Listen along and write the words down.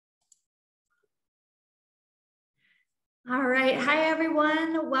All right. Hi,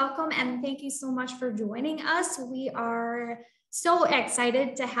 everyone. Welcome and thank you so much for joining us. We are so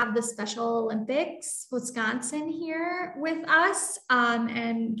excited to have the Special Olympics Wisconsin here with us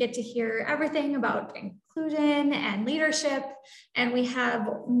and get to hear everything about inclusion and leadership. And we have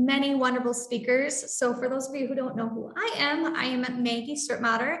many wonderful speakers. So for those of you who don't know who I am Maggie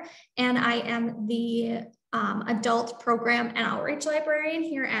Stertmatter, and I am the adult program and outreach librarian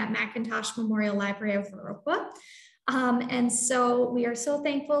here at McIntosh Memorial Library of Viroqua. And so we are so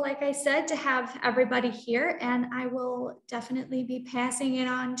thankful, like I said, to have everybody here, and I will definitely be passing it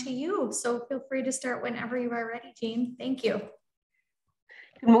on to you. So feel free to start whenever you are ready, Jean. Thank you.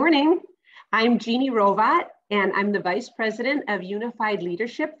 Good morning. I'm Jeannie Rovat, and I'm the Vice President of Unified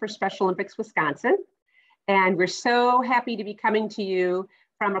Leadership for Special Olympics Wisconsin. And we're so happy to be coming to you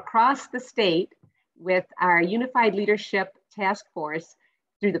from across the state with our Unified Leadership Task Force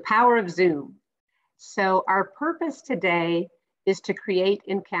through the power of Zoom. So our purpose today is to create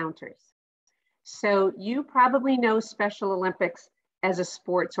encounters. So you probably know Special Olympics as a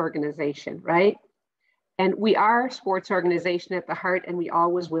sports organization, right? And we are a sports organization at the heart, and we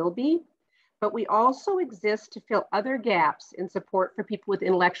always will be, but we also exist to fill other gaps in support for people with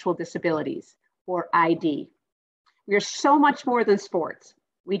intellectual disabilities, or ID. We are so much more than sports.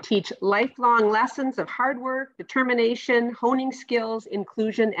 We teach lifelong lessons of hard work, determination, honing skills,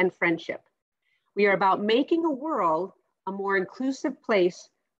 inclusion, and friendship. We are about making a world a more inclusive place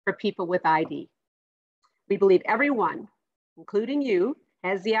for people with ID. We believe everyone, including you,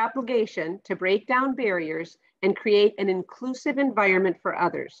 has the obligation to break down barriers and create an inclusive environment for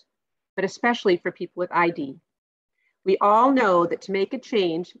others, but especially for people with ID. We all know that to make a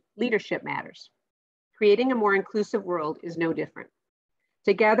change, leadership matters. Creating a more inclusive world is no different.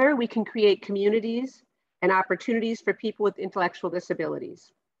 Together, we can create communities and opportunities for people with intellectual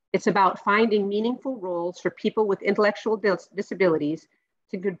disabilities. It's about finding meaningful roles for people with intellectual disabilities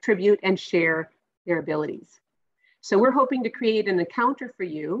to contribute and share their abilities. So we're hoping to create an encounter for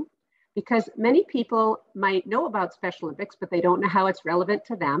you because many people might know about Special Olympics, but they don't know how it's relevant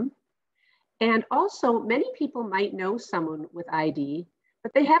to them. And also many people might know someone with ID,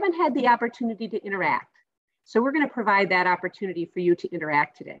 but they haven't had the opportunity to interact. So we're going to provide that opportunity for you to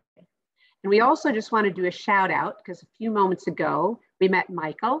interact today. And we also just want to do a shout out because a few moments ago, we met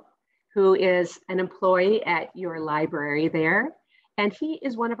Michael, who is an employee at your library there. And he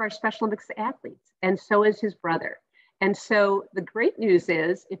is one of our Special Olympics athletes, and so is his brother. And so the great news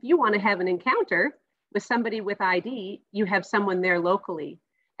is if you want to have an encounter with somebody with ID, you have someone there locally.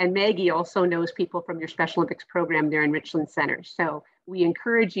 And Maggie also knows people from your Special Olympics program there in Richland Center. So we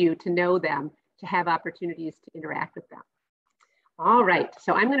encourage you to know them, to have opportunities to interact with them. All right,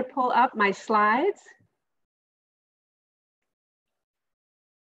 so I'm going to pull up my slides.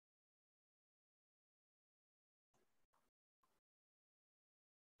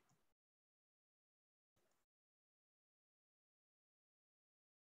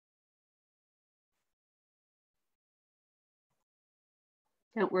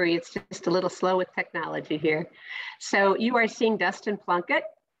 Don't worry, it's just a little slow with technology here. So you are seeing Dustin Plunkett.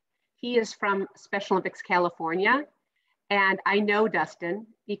 He is from Special Olympics California. And I know Dustin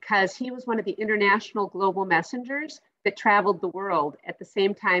because he was one of the international global messengers that traveled the world at the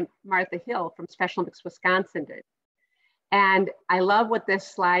same time Martha Hill from Special Olympics Wisconsin did. And I love what this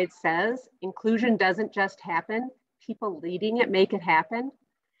slide says. Inclusion doesn't just happen. People leading it make it happen.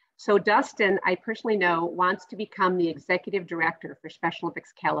 So Dustin, I personally know, wants to become the executive director for Special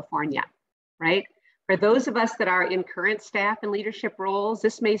Olympics California, right? For those of us that are in current staff and leadership roles,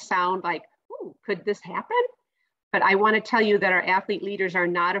 this may sound like, ooh, could this happen? But I want to tell you that our athlete leaders are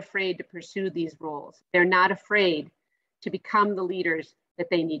not afraid to pursue these roles. They're not afraid to become the leaders that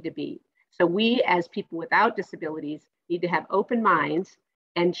they need to be. So we, as people without disabilities, need to have open minds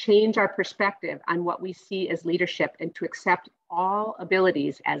and change our perspective on what we see as leadership and to accept all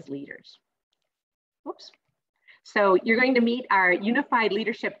abilities as leaders. Oops. So you're going to meet our Unified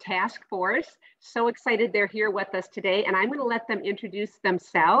Leadership Task Force. So excited they're here with us today, and I'm going to let them introduce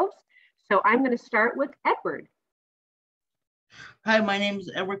themselves. So I'm going to start with Edward. Hi, my name is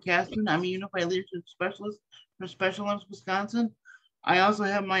Edward Castron. I'm a Unified Leadership Specialist for Special Olympics Wisconsin. I also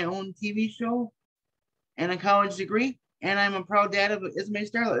have my own TV show and a college degree, and I'm a proud dad of Ismay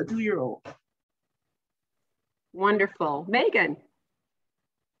Starlet, a 2-year-old. Wonderful. Megan.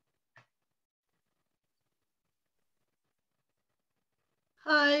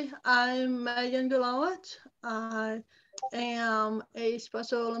 Hi, I'm Megan Galawat. I am a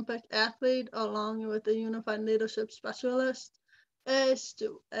Special Olympic athlete along with a Unified Leadership Specialist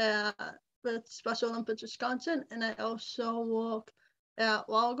with Special Olympics Wisconsin, and I also work at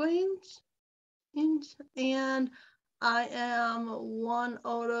Walgreens. And I am one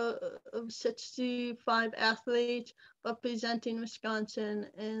out of 65 athletes representing Wisconsin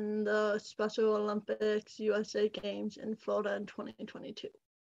in the Special Olympics USA Games in Florida in 2022.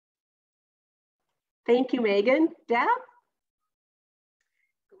 Thank you, Megan. Deb?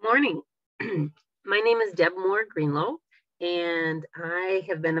 Good morning. My name is Deb Moore Greenlow, and I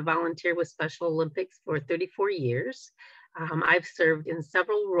have been a volunteer with Special Olympics for 34 years. I've served in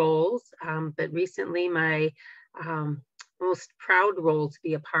several roles, but recently my most proud role to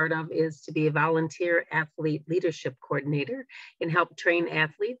be a part of is to be a volunteer athlete leadership coordinator and help train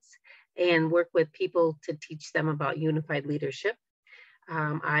athletes and work with people to teach them about unified leadership.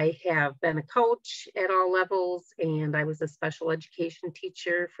 I have been a coach at all levels, and I was a special education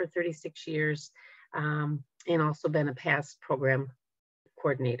teacher for 36 years, and also been a past program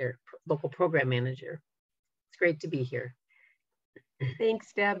coordinator, local program manager. It's great to be here.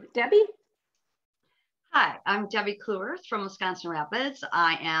 Thanks, Deb. Debbie? Hi, I'm Debbie Kluwer from Wisconsin Rapids.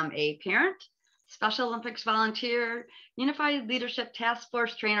 I am a parent, Special Olympics volunteer, Unified Leadership Task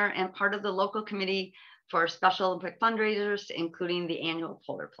Force trainer, and part of the local committee for Special Olympic fundraisers, including the annual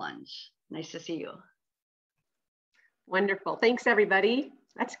Polar Plunge. Nice to see you. Wonderful. Thanks, everybody.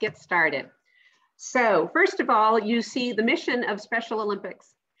 Let's get started. So first of all, you see the mission of Special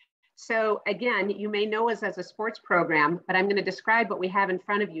Olympics. So again, you may know us as a sports program, but I'm going to describe what we have in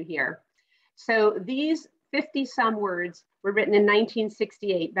front of you here. So these 50-some words were written in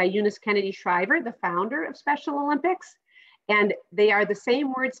 1968 by Eunice Kennedy Shriver, the founder of Special Olympics. And they are the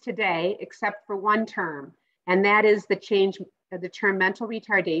same words today, except for one term, and that is the change. The term mental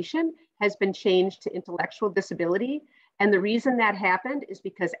retardation has been changed to intellectual disability. And the reason that happened is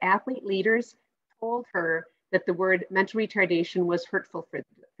because athlete leaders told her that the word mental retardation was hurtful for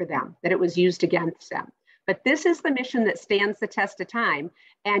them, that it was used against them. But this is the mission that stands the test of time.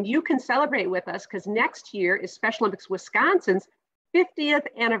 And you can celebrate with us because next year is Special Olympics Wisconsin's 50th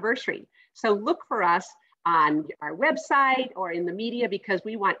anniversary. So look for us on our website or in the media because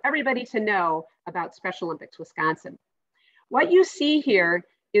we want everybody to know about Special Olympics Wisconsin. What you see here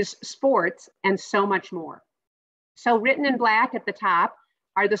is sports and so much more. So written in black at the top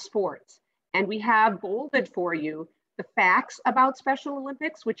are the sports. And we have bolded for you the facts about Special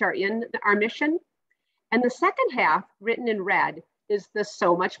Olympics, which are in our mission. And the second half, written in red, is the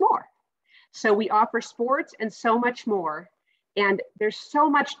so much more. So we offer sports and so much more. And there's so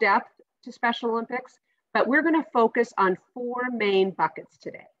much depth to Special Olympics, but we're going to focus on 4 main buckets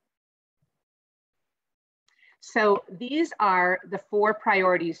today. So these are the 4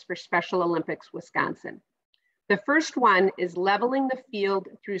 priorities for Special Olympics Wisconsin. The first one is leveling the field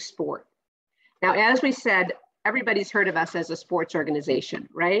through sport. Now, as we said, everybody's heard of us as a sports organization,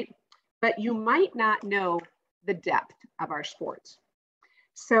 right? But you might not know the depth of our sports.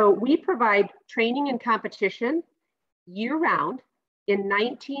 So we provide training and competition year-round in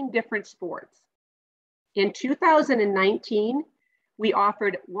 19 different sports. In 2019, we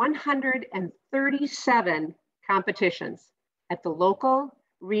offered 137 competitions at the local,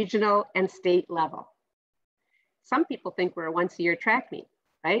 regional, and state level. Some people think we're a once-a-year track meet,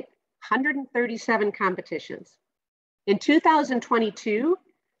 right? 137 competitions. In 2022,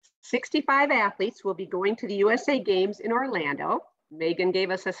 65 athletes will be going to the USA Games in Orlando. Megan gave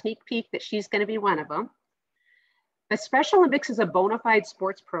us a sneak peek that she's going to be one of them. The Special Olympics is a bona fide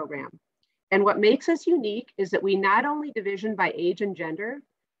sports program. And what makes us unique is that we not only division by age and gender,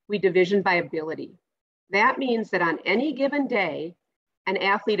 we division by ability. That means that on any given day, an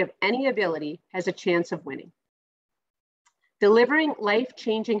athlete of any ability has a chance of winning. Delivering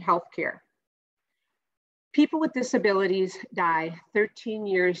life-changing healthcare. People with disabilities die 13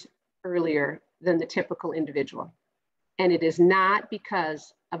 years earlier than the typical individual. And it is not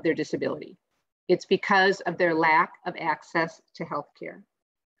because of their disability. It's because of their lack of access to healthcare.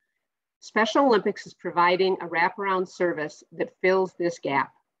 Special Olympics is providing a wraparound service that fills this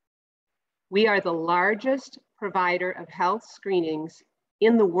gap. We are the largest provider of health screenings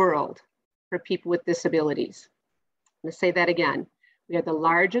in the world for people with disabilities. I'm going to say that again. We are the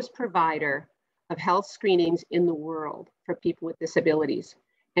largest provider of health screenings in the world for people with disabilities.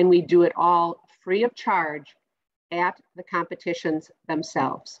 And we do it all free of charge at the competitions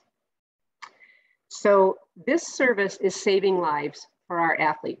themselves. So this service is saving lives for our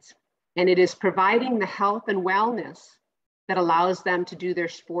athletes. And it is providing the health and wellness that allows them to do their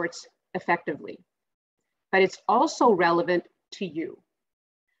sports effectively. But it's also relevant to you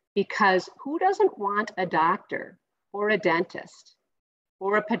because who doesn't want a doctor or a dentist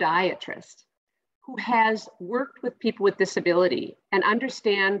or a podiatrist who has worked with people with disability and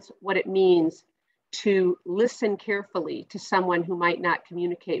understands what it means to listen carefully to someone who might not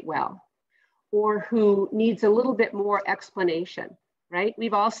communicate well, or who needs a little bit more explanation, right?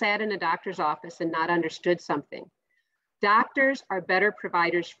 We've all sat in a doctor's office and not understood something. Doctors are better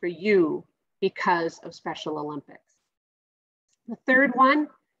providers for you because of Special Olympics. The third one,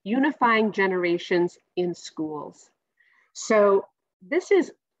 unifying generations in schools. So this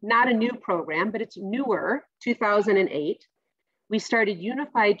is not a new program, but it's newer, 2008. We started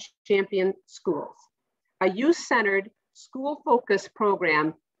Unified Champion Schools, a youth-centered, school-focused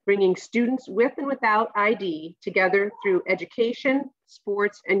program bringing students with and without ID together through education,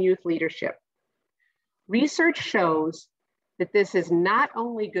 sports, and youth leadership. Research shows that this is not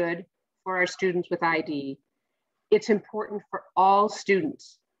only good for our students with ID, it's important for all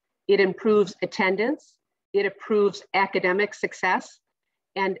students. It improves attendance, it improves academic success,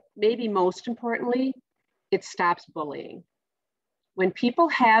 and maybe most importantly, it stops bullying. When people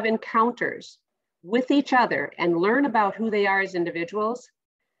have encounters with each other and learn about who they are as individuals,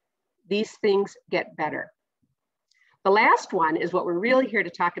 these things get better. The last one is what we're really here to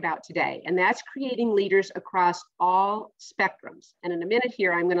talk about today, and that's creating leaders across all spectrums. And in a minute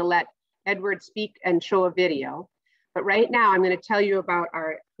here, I'm going to let Edward speak and show a video. But right now, I'm going to tell you about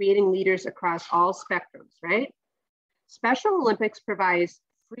our creating leaders across all spectrums, right? Special Olympics provides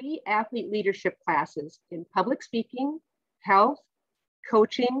free athlete leadership classes in public speaking, health,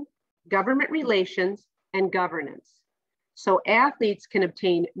 coaching, government relations, and governance. So athletes can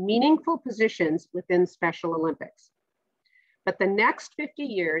obtain meaningful positions within Special Olympics. But the next 50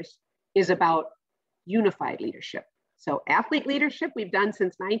 years is about unified leadership. So athlete leadership we've done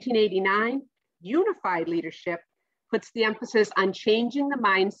since 1989. Unified leadership puts the emphasis on changing the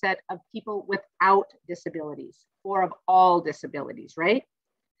mindset of people without disabilities or of all disabilities, right?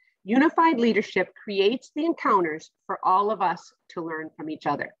 Unified leadership creates the encounters for all of us to learn from each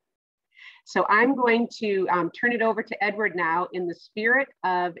other. So I'm going to turn it over to Edward now in the spirit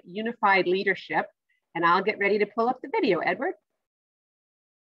of unified leadership, and I'll get ready to pull up the video. Edward?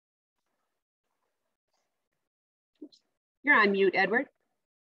 Oops. You're on mute, Edward.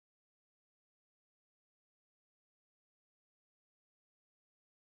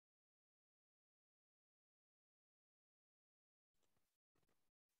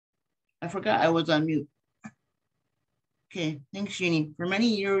 I forgot I was on mute. Okay, thanks, Jeannie. For many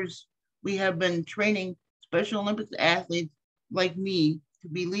years, we have been training Special Olympics athletes like me to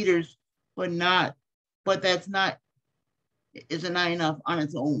be leaders, but that's not enough on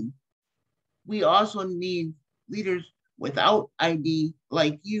its own. We also need leaders without ID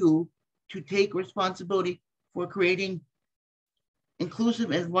like you to take responsibility for creating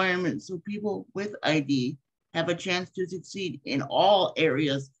inclusive environments so people with ID have a chance to succeed in all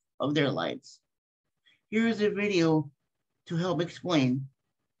areas of their lives. Here is a video to help explain.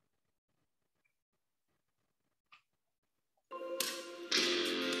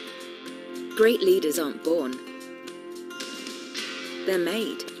 Great leaders aren't born. They're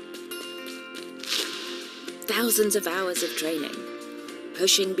made. Thousands of hours of training,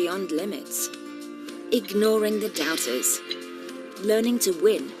 pushing beyond limits, ignoring the doubters, learning to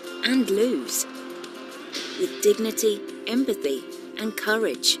win and lose, with dignity, empathy, and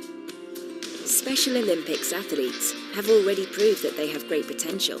courage. Special Olympics athletes have already proved that they have great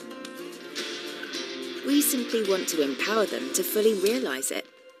potential. We simply want to empower them to fully realize it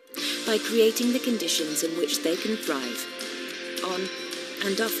by creating the conditions in which they can thrive, on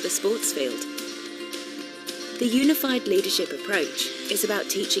and off the sports field. The unified leadership approach is about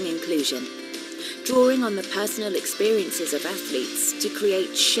teaching inclusion, drawing on the personal experiences of athletes to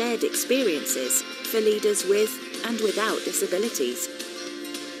create shared experiences for leaders with and without disabilities.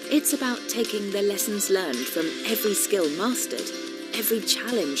 It's about taking the lessons learned from every skill mastered, every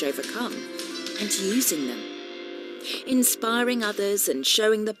challenge overcome, and using them. Inspiring others and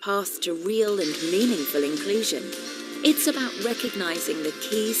showing the path to real and meaningful inclusion. It's about recognizing the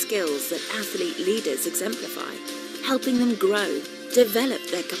key skills that athlete leaders exemplify, helping them grow, develop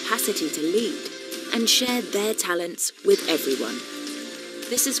their capacity to lead, and share their talents with everyone.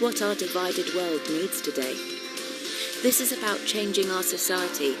 This is what our divided world needs today. This is about changing our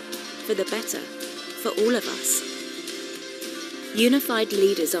society for the better, for all of us. Unified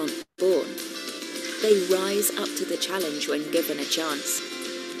leaders aren't born. They rise up to the challenge when given a chance.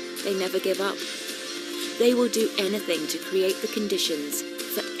 They never give up. They will do anything to create the conditions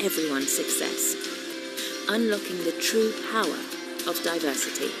for everyone's success, unlocking the true power of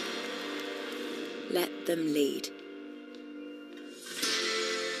diversity. Let them lead.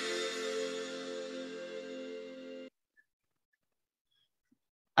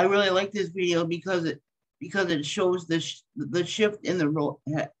 I really like this video because it shows the shift in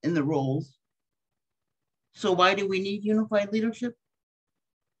the roles. So why do we need unified leadership?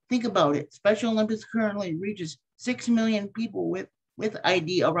 Think about it. Special Olympics currently reaches 6 million people with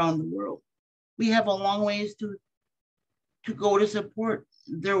ID around the world. We have a long ways to go to support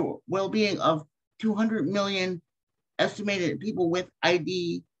their well-being of 200 million estimated people with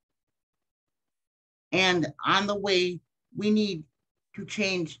ID. And on the way, we need to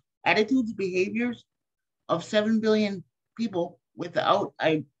change attitudes, behaviors of 7 billion people without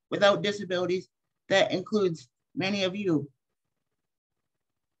disabilities. That includes many of you.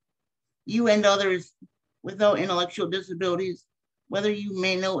 You and others without intellectual disabilities, whether you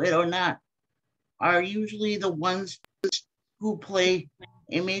may know it or not, are usually the ones who play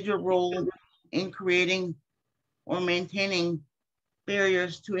a major role in creating or maintaining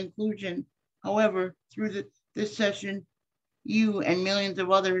barriers to inclusion. However, through this session, you and millions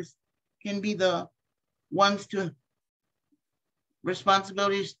of others can be the ones to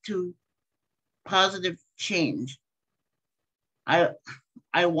responsibilities to positive change.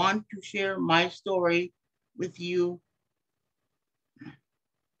 I want to share my story with you.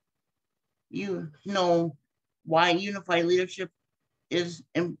 You know why unified leadership is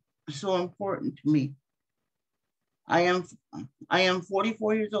so important to me. I am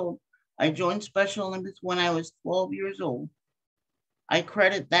 44 years old. I joined Special Olympics when I was 12 years old. I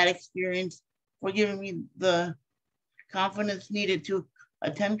credit that experience for giving me the confidence needed to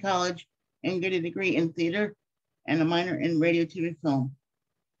attend college and get a degree in theater and a minor in radio, TV, film.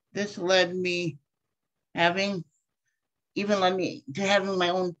 This led me having my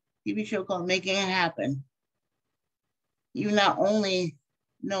own TV show called Making It Happen. You not only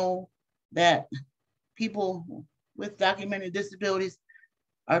know that people with documented disabilities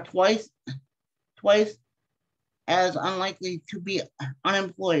are twice as unlikely to be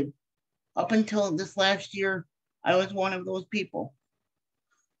unemployed. Up until this last year, I was one of those people.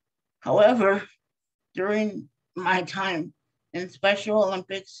 However, during my time in Special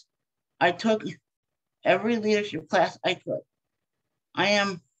Olympics, I took every leadership class I could. I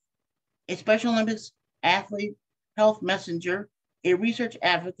am a Special Olympics athlete, health messenger, a research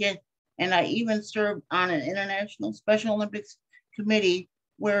advocate, and I even served on an international Special Olympics committee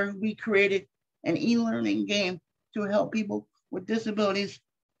where we created an e-learning game to help people with disabilities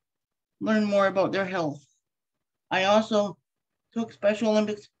learn more about their health. I also took Special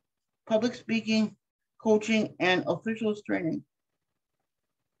Olympics public speaking, coaching, and officials training.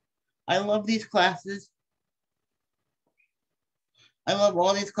 I love these classes. I love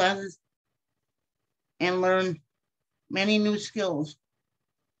all these classes and learn many new skills.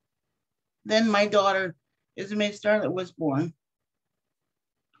 Then my daughter, Ismay Starlet, was born.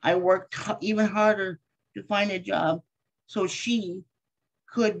 I worked even harder to find a job so she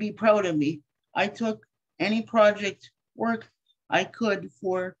could be proud of me. I took any project work I could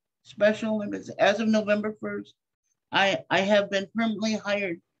for Special Olympics. As of November 1st, I have been permanently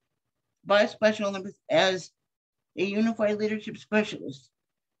hired by Special Olympics as a unified leadership specialist.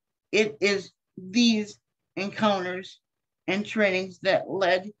 It is these encounters and trainings that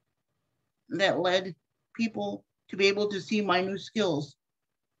led people to be able to see my new skills,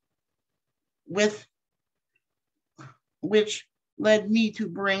 which led me to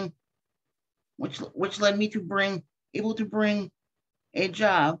bring a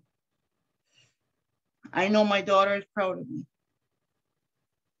job. I know my daughter is proud of me.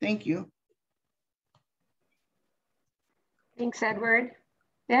 Thank you. Thanks, Edward.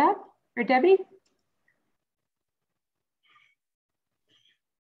 Deb or Debbie?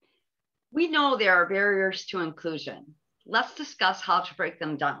 We know there are barriers to inclusion. Let's discuss how to break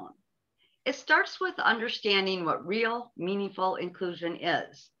them down. It starts with understanding what real, meaningful inclusion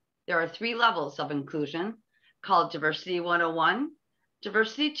is. There are 3 levels of inclusion called Diversity 101,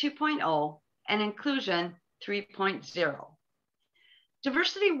 Diversity 2.0, and Inclusion 3.0.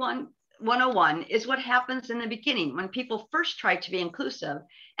 Diversity 101 is what happens in the beginning when people first try to be inclusive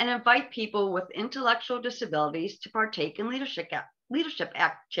and invite people with intellectual disabilities to partake in leadership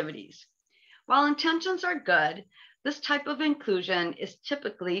activities. While intentions are good, this type of inclusion is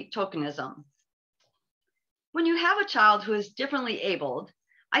typically tokenism. When you have a child who is differently abled,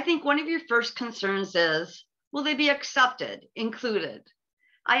 I think one of your first concerns is, will they be accepted, included?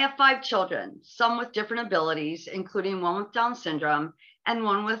 I have 5 children, some with different abilities, including one with Down syndrome and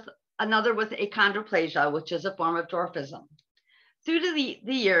another with achondroplasia, which is a form of dwarfism. Through the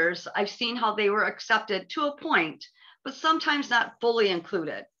years, I've seen how they were accepted to a point, but sometimes not fully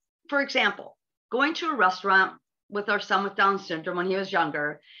included. For example, going to a restaurant with our son with Down syndrome when he was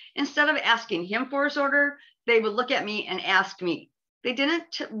younger, instead of asking him for his order, they would look at me and ask me. They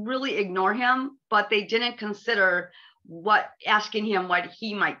didn't really ignore him, but they didn't consider asking him what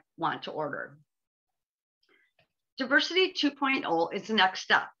he might want to order. Diversity 2.0 is the next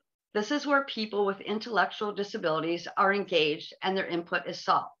step. This is where people with intellectual disabilities are engaged and their input is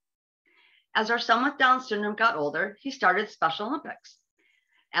sought. As our son with Down syndrome got older, he started Special Olympics.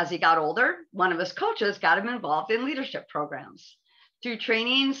 As he got older, one of his coaches got him involved in leadership programs. Through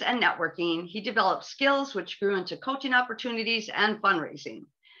trainings and networking, he developed skills which grew into coaching opportunities and fundraising.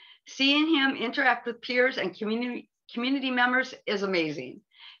 Seeing him interact with peers and community members is amazing.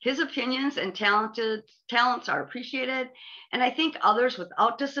 His opinions and talents are appreciated, and I think others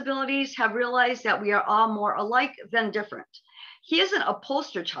without disabilities have realized that we are all more alike than different. He isn't a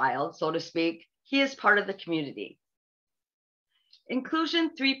poster child, so to speak. He is part of the community.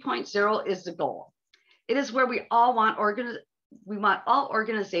 Inclusion 3.0 is the goal. It is where we want all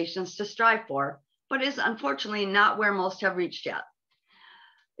organizations to strive for, but is unfortunately not where most have reached yet.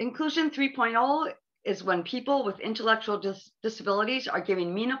 Inclusion 3.0 is when people with intellectual disabilities are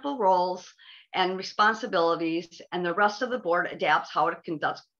given meaningful roles and responsibilities, and the rest of the board adapts how it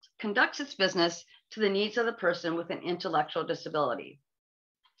conducts its business to the needs of the person with an intellectual disability.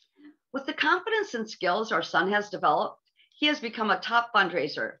 With the confidence and skills our son has developed, he has become a top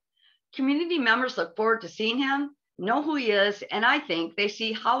fundraiser. Community members look forward to seeing him, know who he is, and I think they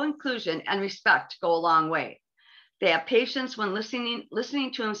see how inclusion and respect go a long way. They have patience when listening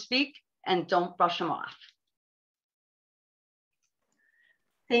to him speak and don't brush him off.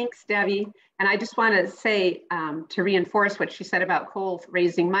 Thanks, Debbie. And I just want to say, to reinforce what she said about Cole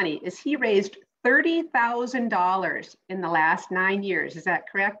raising money, is he raised $30,000 in the last 9 years. Is that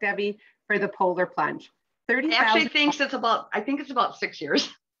correct, Debbie, for the Polar Plunge? 30,000. Actually I think it's about 6 years.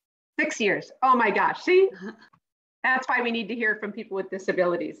 6 years. Oh my gosh. See, that's why we need to hear from people with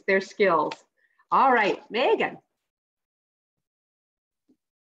disabilities, their skills. All right, Megan.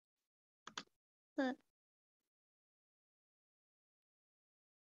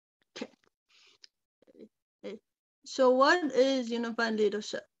 So what is unified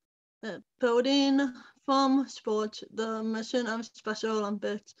leadership? Building from sports, the mission of Special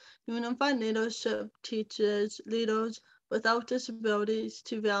Olympics. Unified leadership teaches leaders without disabilities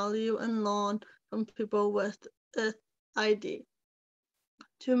to value and learn from people with ID,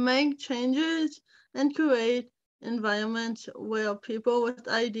 to make changes and create environments where people with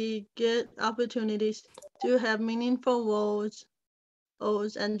ID get opportunities to have meaningful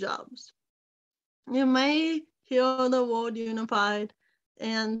roles and jobs. You may hear the word unified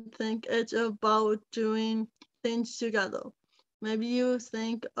and think it's about doing things together. Maybe you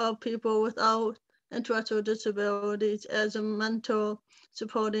think of people without intellectual disabilities as a mentor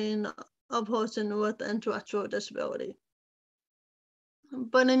supporting a person with intellectual disability.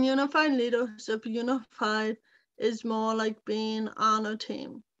 But in unified leadership, unified is more like being on a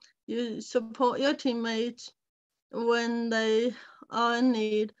team. You support your teammates when they are in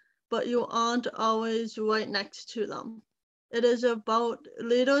need, but you aren't always right next to them. It is about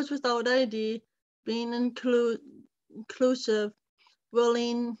leaders without ID being inclusive,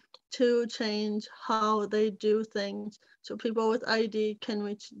 willing to change how they do things so people with ID can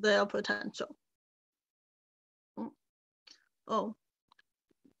reach their potential.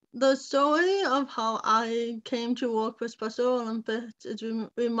 The story of how I came to work for Special Olympics is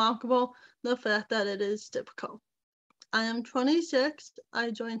remarkable, the fact that it is typical. I am 26.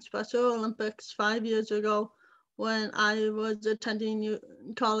 I joined Special Olympics 5 years ago when I was attending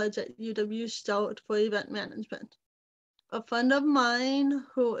college at UW-Stout for event management. A friend of mine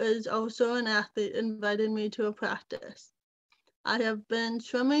who is also an athlete invited me to a practice. I have been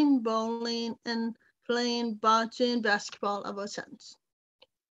swimming, bowling, and playing bocce and basketball ever since.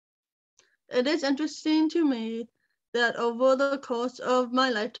 It is interesting to me that over the course of my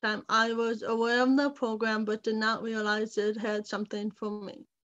lifetime, I was aware of the program but did not realize it had something for me.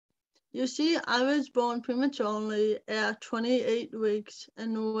 You see, I was born prematurely at 28 weeks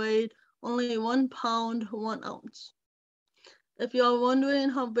and weighed only 1 pound, 1 ounce. If you're wondering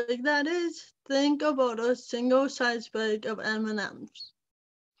how big that is, think about a single-sized bag of M&Ms.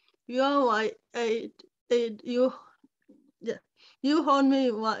 You're right, you heard me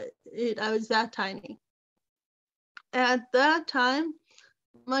right, I was that tiny. At that time,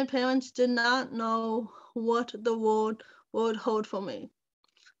 my parents did not know what the world would hold for me.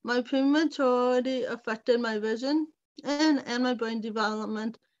 My prematurity affected my vision and my brain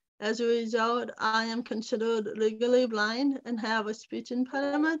development. As a result, I am considered legally blind and have a speech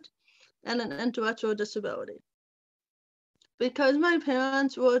impediment and an intellectual disability. Because my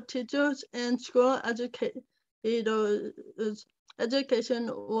parents were teachers and school educators,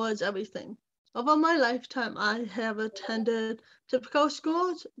 education was everything. Over my lifetime, I have attended typical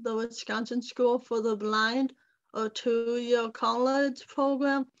schools, the Wisconsin School for the Blind, a 2-year college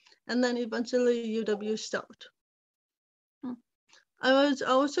program, and then eventually UW-Stout. I was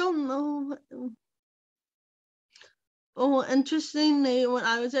also, interestingly, when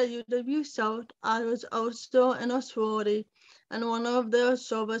I was at UW South, I was also in a sorority, and one of their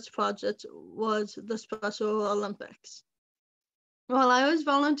service projects was the Special Olympics. While I was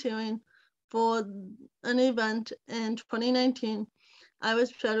volunteering for an event in 2019, I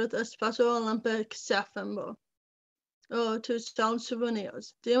was paired with a Special Olympic staff member to sell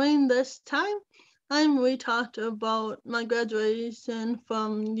souvenirs. During this time, we talked about my graduation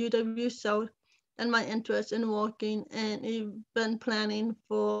from UW South and my interest in working in event planning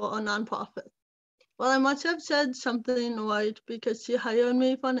for a nonprofit. Well, I must have said something right because she hired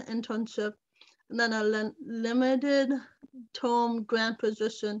me for an internship and then a limited term grant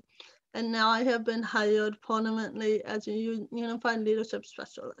position. And now I have been hired permanently as a Unified Leadership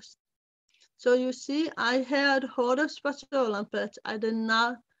Specialist. So you see, I had heard of Special Olympics. I did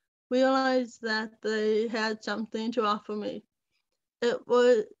not realize that they had something to offer me. It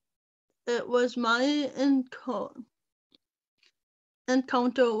was my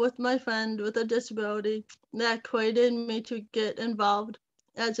encounter with my friend with a disability that created me to get involved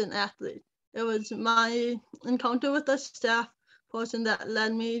as an athlete. It was my encounter with a staff person that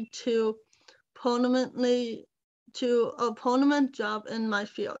led me to a permanent job in my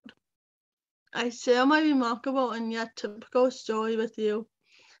field. I share my remarkable and yet typical story with you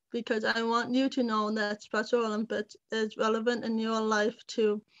because I want you to know that Special Olympics is relevant in your life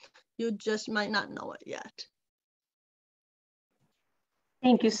too. You just might not know it yet.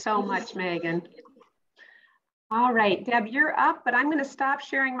 Thank you so much, Megan. All right, Deb, you're up, but I'm going to stop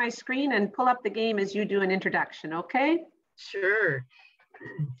sharing my screen and pull up the game as you do an introduction, okay? Sure.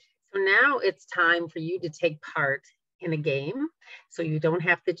 So now it's time for you to take part in a game. So you don't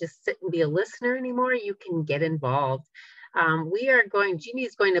have to just sit and be a listener anymore. You can get involved. Jeannie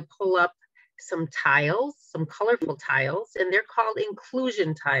is going to pull up some tiles, some colorful tiles, and they're called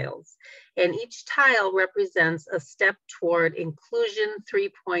inclusion tiles. And each tile represents a step toward inclusion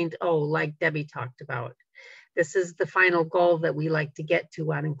 3.0, like Debbie talked about. This is the final goal that we like to get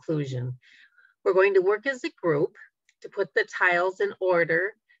to on inclusion. We're going to work as a group to put the tiles in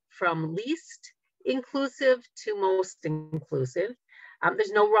order from least inclusive to most inclusive.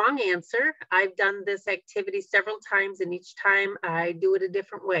 There's no wrong answer. I've done this activity several times, and each time I do it a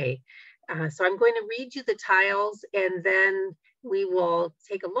different way. So I'm going to read you the tiles, and then we will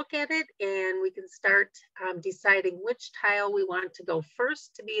take a look at it, and we can start deciding which tile we want to go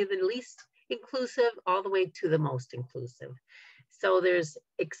first to be the least inclusive all the way to the most inclusive. So there's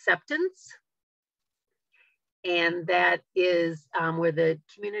acceptance, and that is where the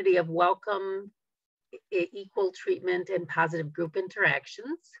community of welcome, equal treatment, and positive group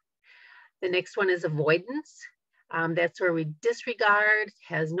interactions. The next one is avoidance. That's where we disregard,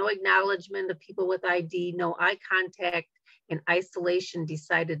 has no acknowledgement of people with ID, no eye contact, and isolation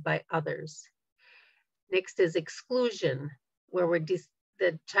decided by others. Next is exclusion, where we're the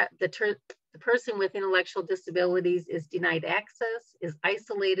person with intellectual disabilities is denied access, is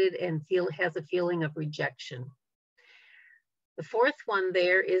isolated, and has a feeling of rejection. The fourth one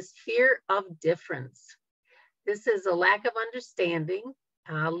there is fear of difference. This is a lack of understanding,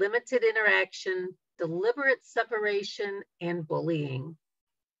 limited interaction, deliberate separation, and bullying.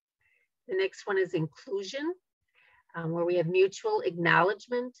 The next one is inclusion, where we have mutual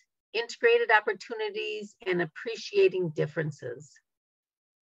acknowledgement, integrated opportunities, and appreciating differences.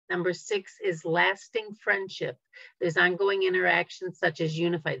 Number 6 is lasting friendship. There's ongoing interactions such as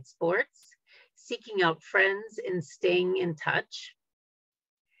unified sports, seeking out friends, and staying in touch.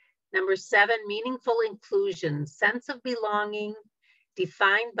 Number 7, meaningful inclusion, sense of belonging,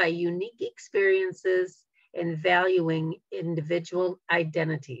 defined by unique experiences and valuing individual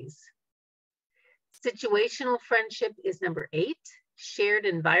identities. Situational friendship is number 8, shared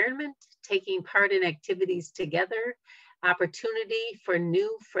environment, taking part in activities together, opportunity for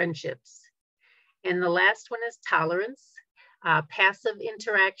new friendships. And the last one is tolerance, passive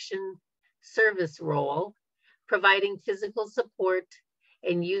interaction, service role, providing physical support,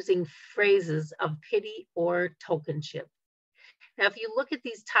 and using phrases of pity or tokenship. Now, if you look at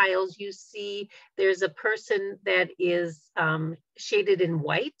these tiles, you see there's a person that is shaded in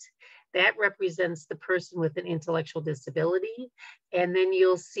white. That represents the person with an intellectual disability. And then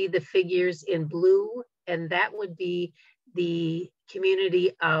you'll see the figures in blue, and that would be the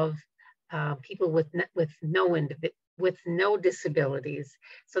community of people with no disabilities.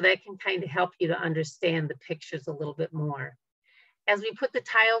 So that can kind of help you to understand the pictures a little bit more. As we put the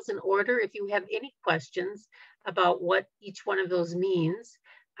tiles in order, if you have any questions about what each one of those means,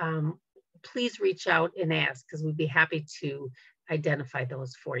 please reach out and ask, because we'd be happy to identify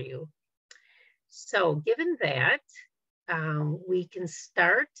those for you. So given that, we can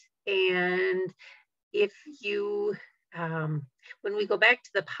start. And if you, when we go back to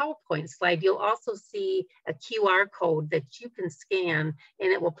the PowerPoint slide, you'll also see a QR code that you can scan,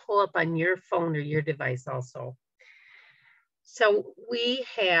 and it will pull up on your phone or your device also. So we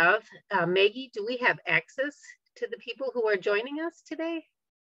have, Maggie, do we have access to the people who are joining us today?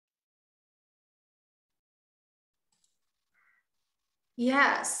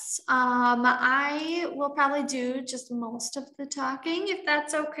 Yes, I will probably do just most of the talking if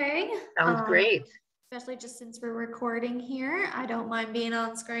that's okay. Sounds great. Especially just since we're recording here. I don't mind being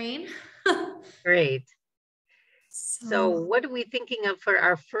on screen. Great. So what are we thinking of for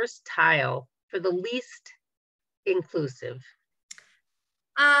our first tile for the least inclusive?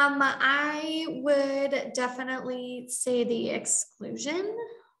 I would definitely say the exclusion,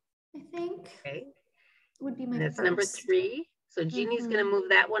 I think. Okay. Would be my and that's first. number 3. So Jeannie's going to move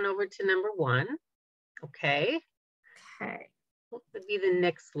that one over to number 1. Okay. Okay. What would be the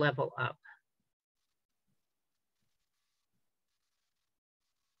next level up?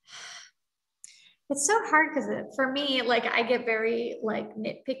 It's so hard because for me, like I get very like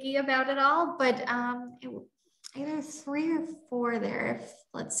nitpicky about it all, but either 3 or 4 there. If,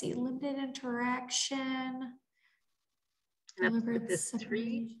 let's see, limited interaction, deliberate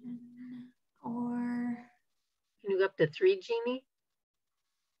separation, or can you go up to 3, Jeannie,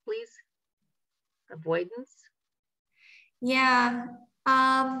 please? Avoidance. Yeah,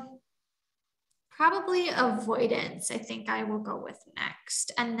 probably avoidance. I think I will go with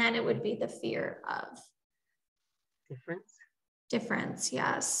next, and then it would be the fear of difference. Difference,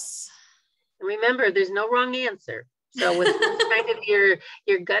 yes. Remember, there's no wrong answer. So with kind of your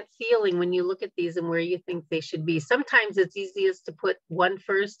gut feeling when you look at these and where you think they should be. Sometimes it's easiest to put 1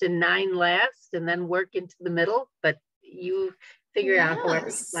 first and 9 last and then work into the middle, but you figure out however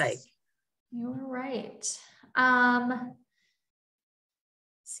you like. You're right.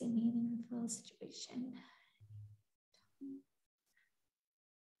 See, meaningful situation.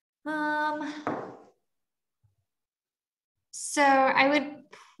 So I would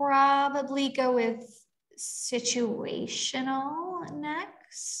probably go with situational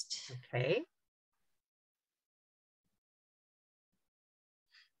next. Okay.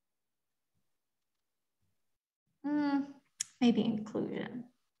 Maybe inclusion,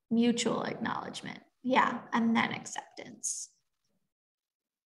 mutual acknowledgement. Yeah, and then acceptance.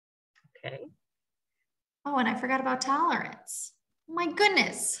 Okay. Oh, and I forgot about tolerance. My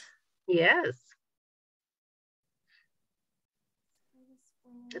goodness. Yes.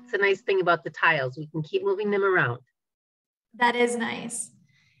 That's the nice thing about the tiles. We can keep moving them around. That is nice.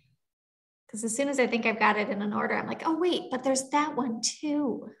 Because as soon as I think I've got it in an order, I'm like, oh, wait, but there's that one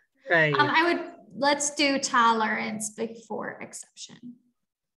too. Right. Let's do tolerance before exception.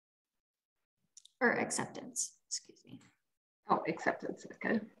 Or acceptance, excuse me. Oh, acceptance,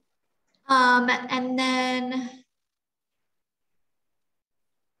 okay. And then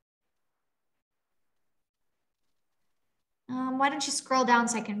why don't you scroll down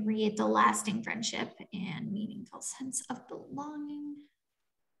so I can read the lasting friendship and meaningful sense of belonging.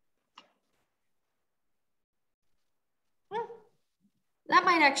 Well, that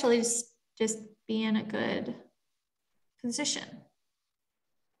might actually just be in a good position.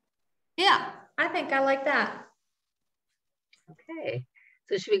 Yeah, I think I like that. Okay,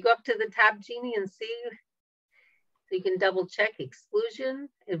 so should we go up to the top, Jeannie, and see? So you can double check exclusion,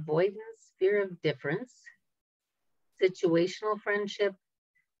 avoidance, fear of difference, situational friendship,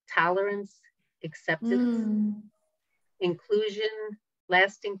 tolerance, acceptance, inclusion,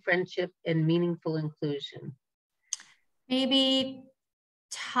 lasting friendship, and meaningful inclusion. Maybe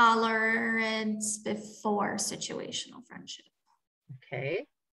tolerance before situational friendship. Okay.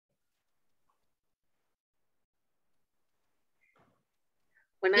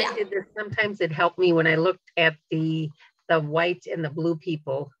 When I did this, sometimes it helped me when I looked at the white and the blue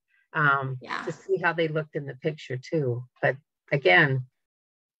people to see how they looked in the picture too. But again,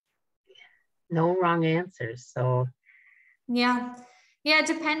 no wrong answers. So yeah,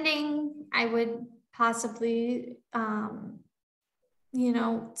 depending, I would possibly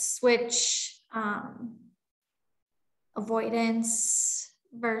switch avoidance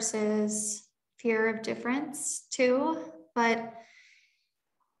versus fear of difference too. But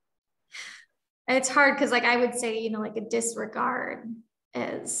it's hard because like I would say, like a disregard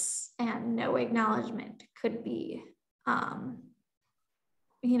and no acknowledgement could be,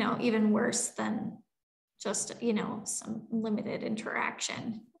 even worse than just, some limited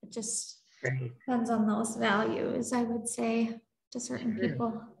interaction. It just depends on those values, I would say, to certain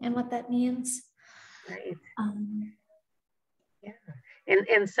people and what that means. Right.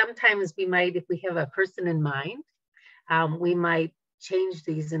 And sometimes we might, if we have a person in mind, we might change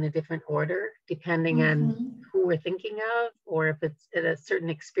these in a different order depending on who we're thinking of, or if it's at a certain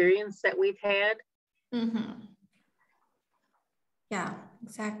experience that we've had. Yeah,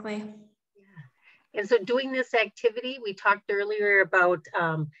 exactly. Yeah. And so doing this activity, we talked earlier about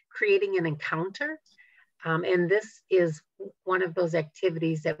creating an encounter. And this is one of those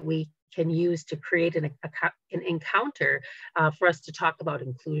activities that we can use to create an encounter for us to talk about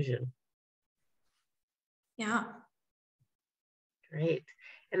inclusion. Yeah. Great.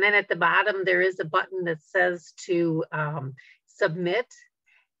 And then at the bottom, there is a button that says to submit.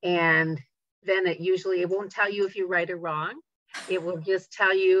 And then it won't tell you if you're right or wrong. It will just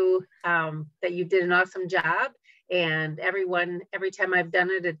tell you that you did an awesome job. And every time I've done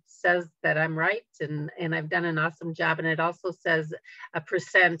it, it says that I'm right and I've done an awesome job. And it also says a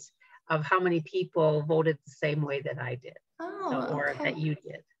 % of how many people voted the same way that I did. Or that you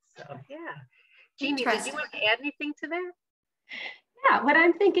did. So yeah. Jeannie, did you want to add anything to that? Yeah, what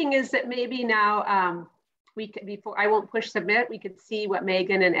I'm thinking is that maybe now we could, before I won't push submit, we could see what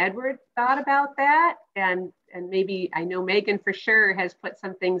Megan and Edward thought about that. And maybe I know Megan for sure has put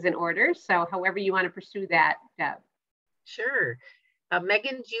some things in order. So however you want to pursue that, Deb. Sure.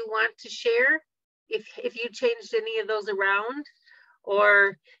 Megan, do you want to share if you changed any of those around?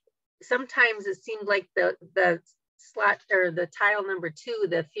 Or sometimes it seemed like the slot or the tile number 2,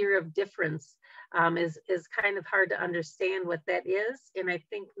 the fear of difference, is kind of hard to understand what that is. And I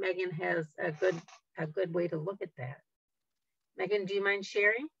think Megan has a good way to look at that. Megan, do you mind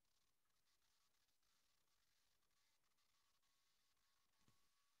sharing?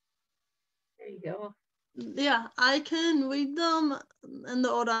 There you go. Yeah, I can read them in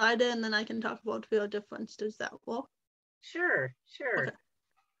the order I did, and then I can talk about fear of difference. Does that work? Sure, sure. Okay.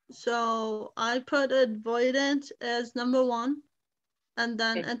 So I put avoidance as number 1, and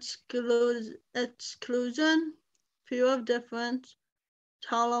then exclusion, fear of difference,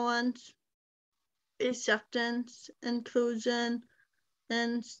 tolerance, acceptance, inclusion,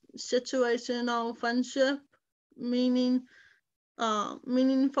 and situational friendship, meaningful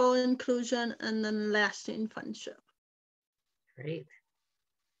inclusion, and then lasting friendship. Great.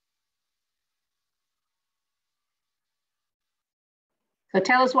 So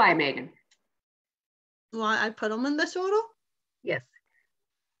tell us why, Megan. Why I put them in this order? Yes.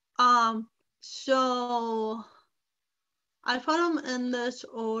 So I put them in this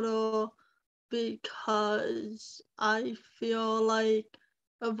order because I feel like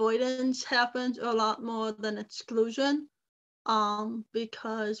avoidance happens a lot more than exclusion,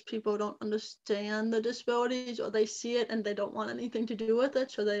 because people don't understand the disabilities, or they see it and they don't want anything to do with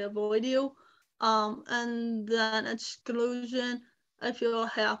it, so they avoid you. And then exclusion, I feel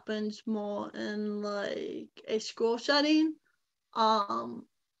happens more in like a school setting,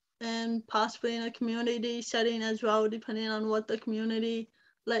 and possibly in a community setting as well, depending on what the community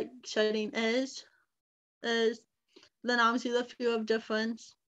like setting is. Then obviously the fear of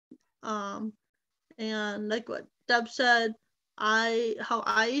difference, and like what Deb said, how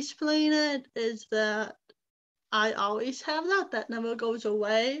I explain it is that I always have that never goes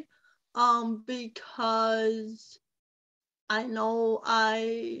away, because I know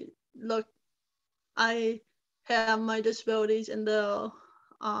I have my disabilities in the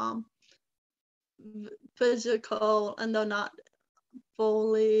physical, and they're not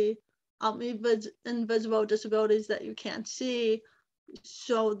fully invisible disabilities that you can't see,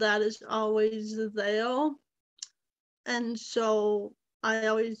 so that is always there. And so I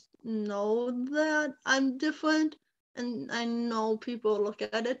always know that I'm different, and I know people look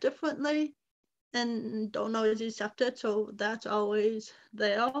at it differently and don't always accept it, so that's always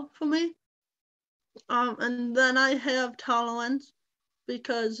there for me. And then I have tolerance,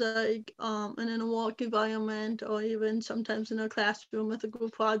 because like in a work environment, or even sometimes in a classroom with a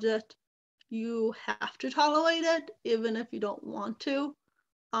group project, you have to tolerate it even if you don't want to,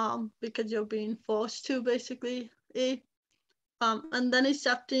 because you're being forced to, basically. And then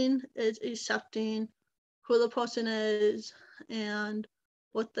accepting is accepting who the person is and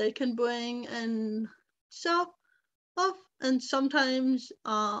what they can bring and stuff. And sometimes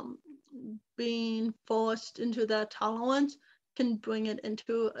being forced into that tolerance can bring it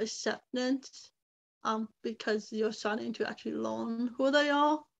into acceptance, because you're starting to actually learn who they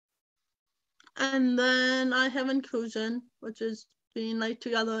are. And then I have inclusion, which is being like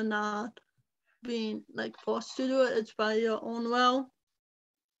together and not being like forced to do it. It's by your own will.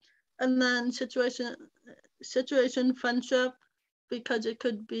 And then situation friendship, because it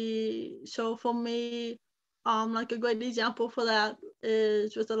could be, so for me, like a great example for that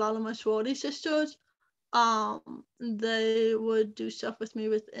is with a lot of my sorority sisters. They would do stuff with me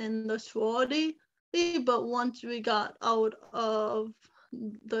within the sorority, but once we got out of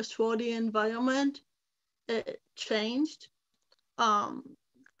the sporty environment, it changed.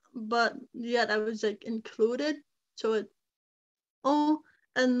 But yet I was like included. So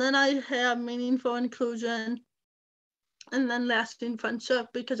and then I have meaningful inclusion and then lasting friendship,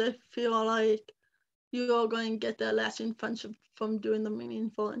 because I feel like you're going to get that lasting friendship from doing the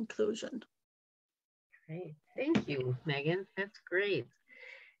meaningful inclusion. Great. Thank you, Megan. That's great.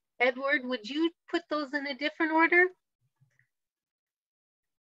 Edward, would you put those in a different order?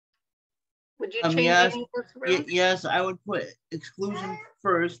 Would you change Yes, any of those around? yes, I would put exclusion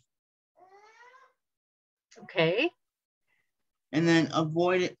first. Okay. And then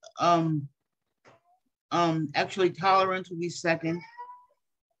avoid it. Actually, tolerance would be second.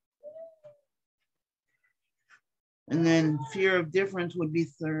 And then fear of difference would be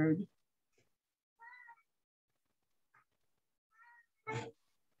third.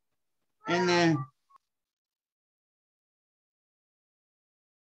 And then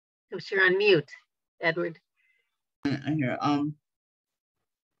Oh, you're on mute, Edward. here,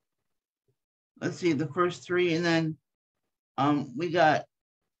 let's see, the first three, and then we got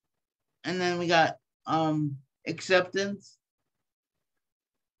acceptance,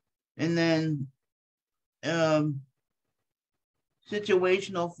 and then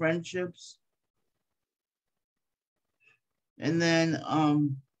situational friendships, and then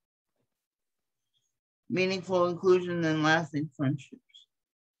meaningful inclusion and lasting friendships.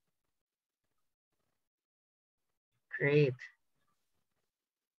 Great.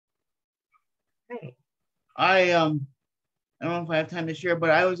 Great. I don't know if I have time to share,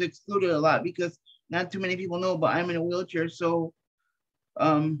 but I was excluded a lot because not too many people know, but I'm in a wheelchair. So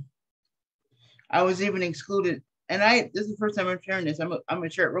I was even excluded. And this is the first time I'm sharing this. I'm gonna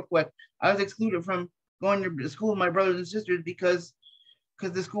share it real quick. I was excluded from going to school with my brothers and sisters because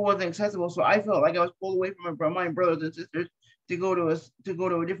the school wasn't accessible. So I felt like I was pulled away from my brothers and sisters to go to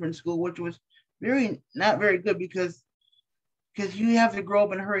a different school, which was not very good because you have to grow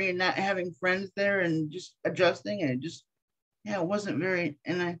up in a hurry and not having friends there and just adjusting, and it wasn't very,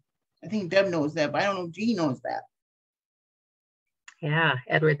 and I think Deb knows that, but I don't know if Jean knows that. Yeah,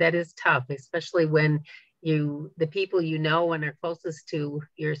 Edward, that is tough, especially when the people you know and are closest to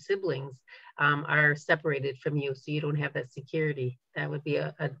your siblings are separated from you, so you don't have that security. That would be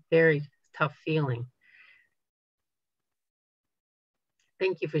a very tough feeling.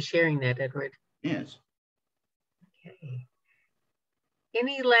 Thank you for sharing that, Edward. Yes. Okay.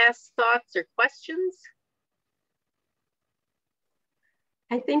 Any last thoughts or questions?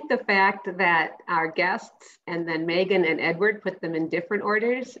 I think the fact that our guests and then Megan and Edward put them in different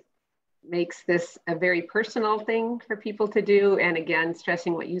orders makes this a very personal thing for people to do. And again,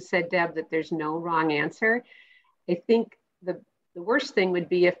 stressing what you said, Deb, that there's no wrong answer. I think the worst thing would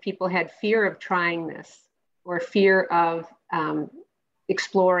be if people had fear of trying this or fear of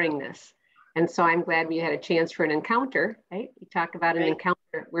exploring this. And so I'm glad we had a chance for an encounter, right? We talk about an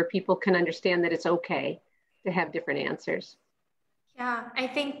encounter where people can understand that it's okay to have different answers. Yeah, I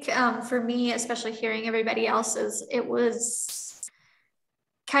think for me, especially hearing everybody else's, it was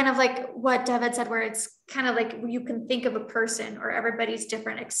kind of like what Deb had said, where it's kind of like you can think of a person or everybody's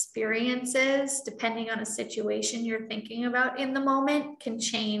different experiences, depending on a situation you're thinking about in the moment, can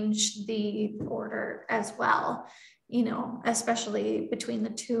change the order as well. You know, especially between the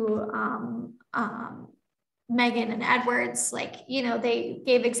two, Megan and Edwards, like, you know, they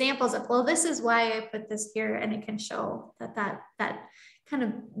gave examples of, well, this is why I put this here, and it can show that kind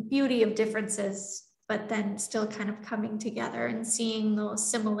of beauty of differences, but then still kind of coming together and seeing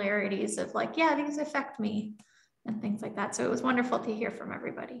those similarities of like, yeah, these affect me and things like that. So it was wonderful to hear from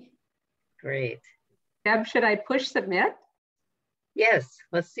everybody. Great. Deb, should I push submit? Yes,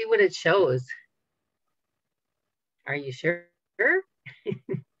 let's see what it shows. Are you sure?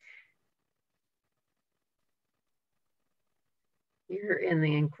 You're in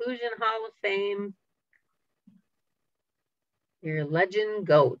the Inclusion Hall of Fame. You're a legend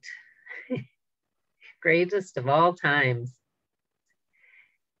goat. Greatest of all times.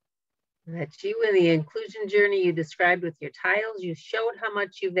 That's you in the inclusion journey you described with your tiles. You showed how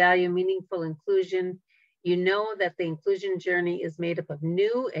much you value meaningful inclusion. You know that the inclusion journey is made up of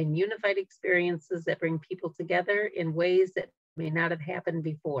new and unified experiences that bring people together in ways that may not have happened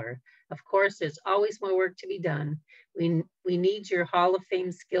before. Of course, there's always more work to be done. We need your Hall of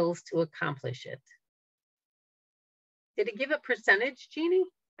Fame skills to accomplish it. Did it give a percentage, Jeannie?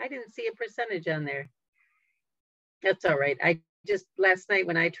 I didn't see a percentage on there. That's all right. I just, last night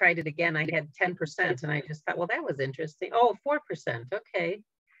when I tried it again, I had 10% and I just thought, well, that was interesting. Oh, 4%, okay.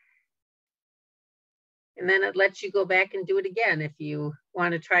 And then it lets you go back and do it again if you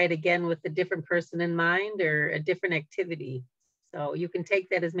want to try it again with a different person in mind or a different activity. So you can take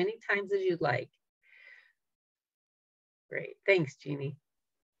that as many times as you'd like. Great, thanks, Jeannie.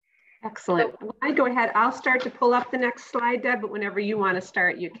 Excellent. Well, I go ahead, I'll start to pull up the next slide, Deb, but whenever you want to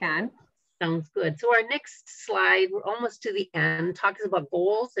start, you can. Sounds good. So our next slide, we're almost to the end, talks about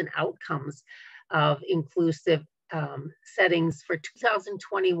goals and outcomes of inclusive settings for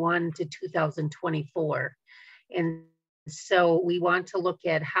 2021 to 2024. And so we want to look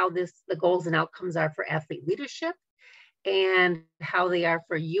at how the goals and outcomes are for athlete leadership and how they are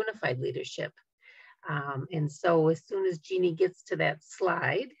for unified leadership. And so as soon as Jeannie gets to that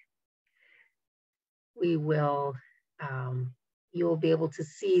slide, we will, you will be able to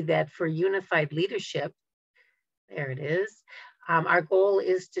see that for unified leadership, there it is. Our goal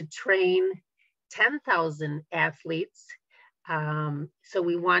is to train 10,000 athletes. So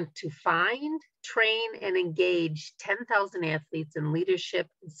we want to find, train, and engage 10,000 athletes in leadership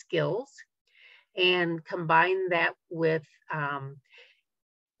and skills, and combine that with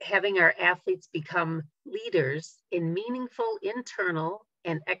having our athletes become leaders in meaningful internal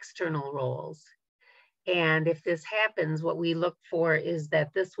and external roles. And if this happens, what we look for is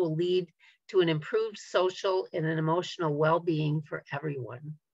that this will lead to an improved social and an emotional well-being for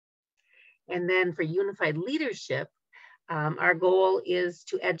everyone. And then for unified leadership, our goal is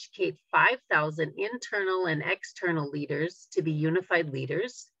to educate 5,000 internal and external leaders to be unified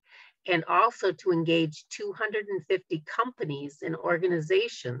leaders, and also to engage 250 companies and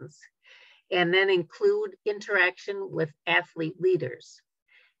organizations, and then include interaction with athlete leaders.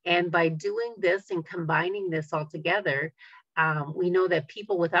 And by doing this and combining this all together, we know that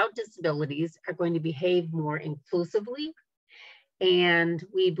people without disabilities are going to behave more inclusively. And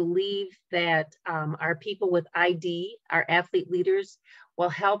we believe that our people with ID, our athlete leaders, will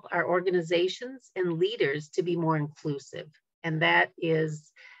help our organizations and leaders to be more inclusive. And that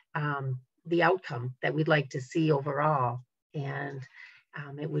is the outcome that we'd like to see overall. And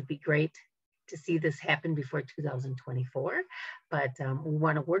it would be great to see this happen before 2024, but we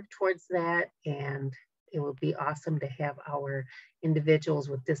want to work towards that, and it would be awesome to have our individuals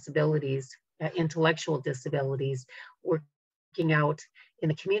with disabilities, intellectual disabilities, working out in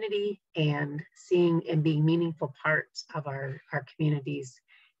the community and seeing and being meaningful parts of our communities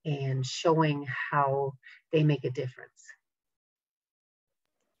and showing how they make a difference.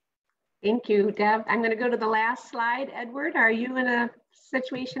 Thank you, Deb. I'm going to go to the last slide. Edward, are you in a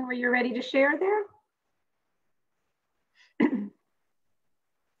situation where you're ready to share there?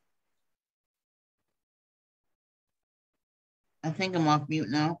 I think I'm off mute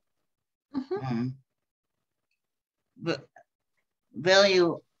now. But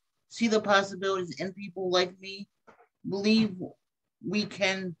see the possibilities in people like me, believe we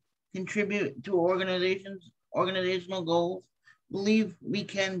can contribute to organizational goals, believe we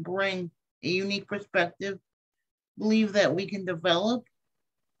can bring a unique perspective, believe that we can develop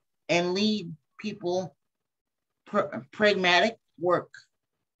and lead people pragmatic work.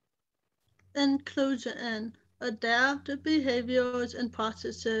 Inclusion and adapt behaviors and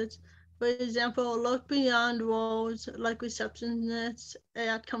processes. For example, look beyond roles like receptionists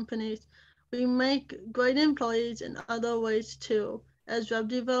at companies. We make great employees in other ways too, as web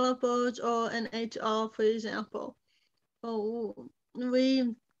developers or in HR, for example.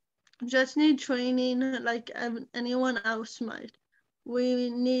 We just need training like anyone else might. We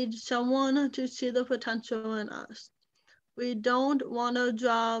need someone to see the potential in us. We don't want a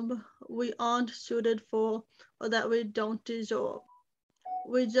job we aren't suited for or that we don't deserve.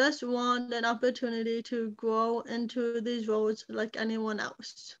 We just want an opportunity to grow into these roles like anyone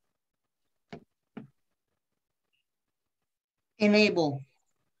else. Enable.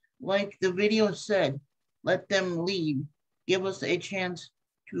 Like the video said, let them lead. Give us a chance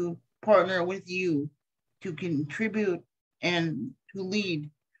to partner with you, to contribute and to lead.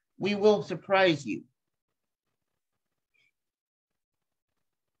 We will surprise you.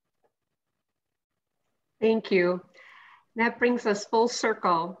 Thank you. That brings us full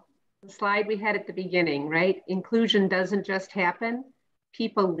circle. The slide we had at the beginning, right? Inclusion doesn't just happen.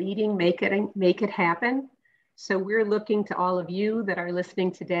 People leading make it happen. So we're looking to all of you that are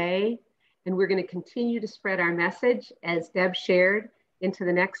listening today, and we're going to continue to spread our message, as Deb shared, into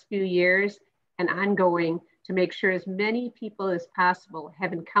the next few years and ongoing, to make sure as many people as possible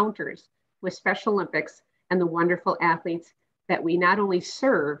have encounters with Special Olympics and the wonderful athletes that we not only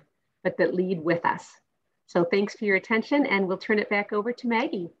serve, but that lead with us. So thanks for your attention, and we'll turn it back over to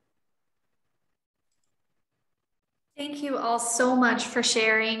Maggie. Thank you all so much for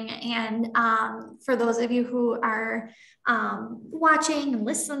sharing. And for those of you who are watching and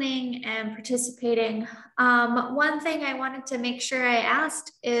listening and participating, one thing I wanted to make sure I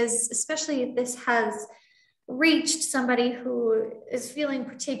asked is, especially if this has reached somebody who is feeling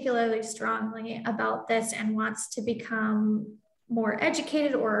particularly strongly about this and wants to become more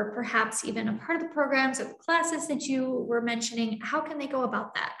educated or perhaps even a part of the programs or the classes that you were mentioning, how can they go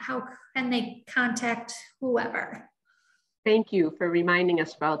about that? How can they contact whoever? Thank you for reminding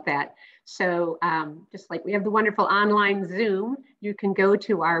us about that. So just like we have the wonderful online Zoom, you can go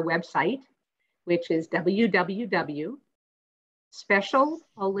to our website, which is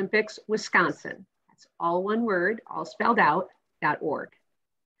www.specialolympicswisconsin. That's all one word, all spelled out, .org.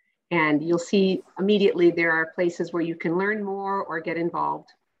 And you'll see immediately there are places where you can learn more or get involved.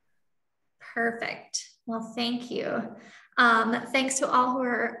 Perfect. Well, thank you. Thanks to all who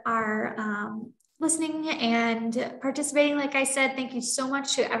are listening and participating. Like I said, thank you so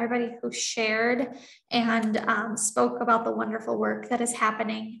much to everybody who shared and spoke about the wonderful work that is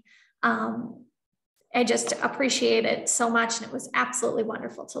happening. I just appreciate it so much, and it was absolutely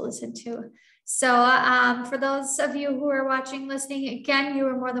wonderful to listen to. So for those of you who are watching, listening, again, you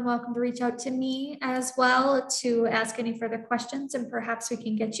are more than welcome to reach out to me as well to ask any further questions, and perhaps we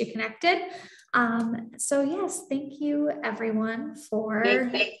can get you connected. So yes, thank you everyone for...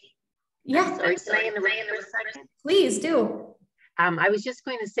 Yeah. Sorry, can I interrupt for a second? Please do. I was just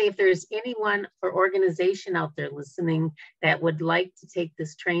going to say, if there's anyone or organization out there listening that would like to take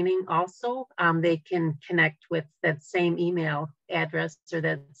this training also, they can connect with that same email address or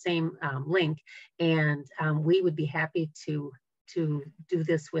that same link. And we would be happy to do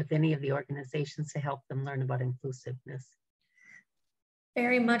this with any of the organizations to help them learn about inclusiveness.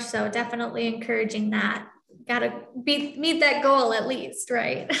 Very much so. Definitely encouraging that. Got to meet that goal at least,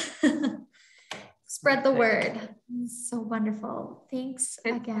 right? Spread the word. So wonderful. Thanks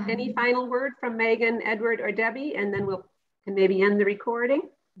again. Any final word from Megan, Edward, or Debbie, and then we'll can maybe end the recording?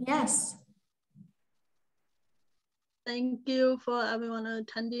 Yes. Thank you for everyone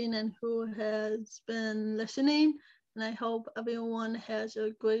attending and who has been listening. And I hope everyone has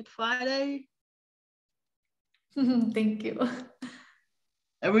a great Friday. Thank you.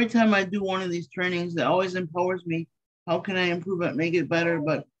 Every time I do one of these trainings, it always empowers me. How can I improve it, make it better?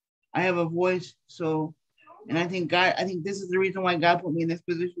 But I have a voice, so, and I think this is the reason why God put me in this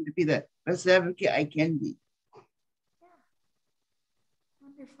position to be the best advocate I can be. Yeah.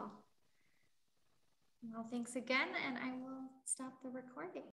 Wonderful. Well, thanks again, and I will stop the recording.